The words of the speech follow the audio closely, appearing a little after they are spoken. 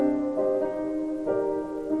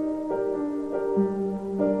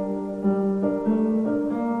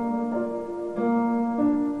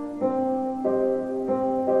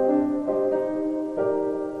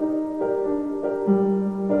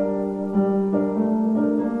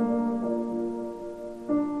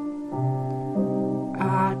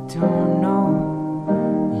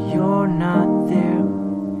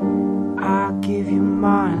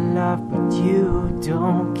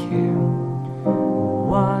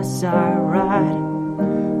Was I right?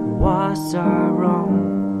 Was I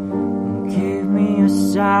wrong? Give me a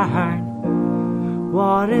sign.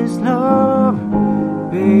 What is love?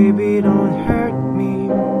 Baby, don't hurt me.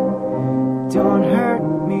 Don't hurt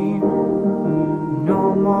me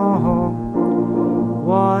no more.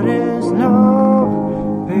 What is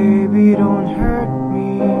love? Baby, don't hurt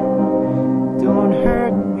me. Don't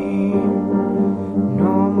hurt me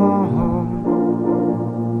no more.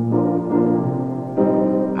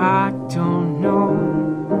 I don't know.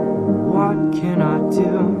 What can I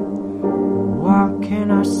do? What can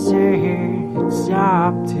I say? It's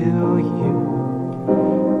up to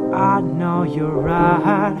you. I know you're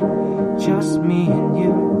right, just me and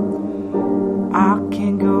you. I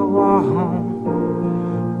can go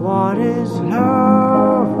on. What is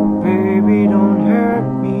love? Baby, don't hurt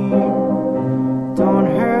me. Don't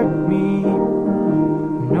hurt me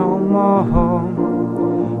no more.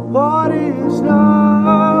 What is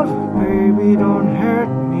love? Baby, don't hurt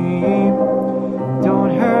me.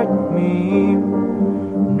 Don't hurt me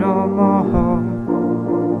no more.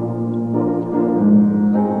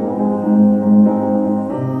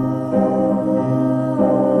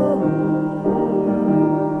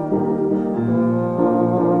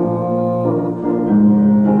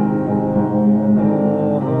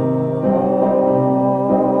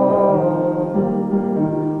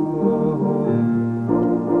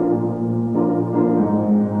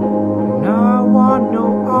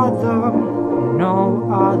 No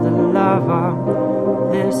other lover.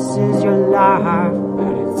 This is your life,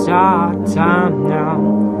 but it's our time now.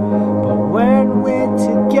 But when we're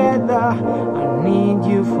together, I need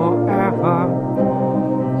you forever.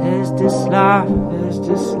 Is this love? Is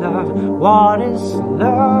this love? What is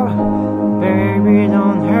love? Baby,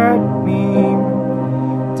 don't hurt me.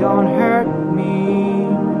 Don't hurt me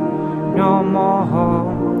no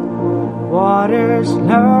more. What is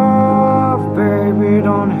love? Baby,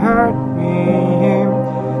 don't hurt me.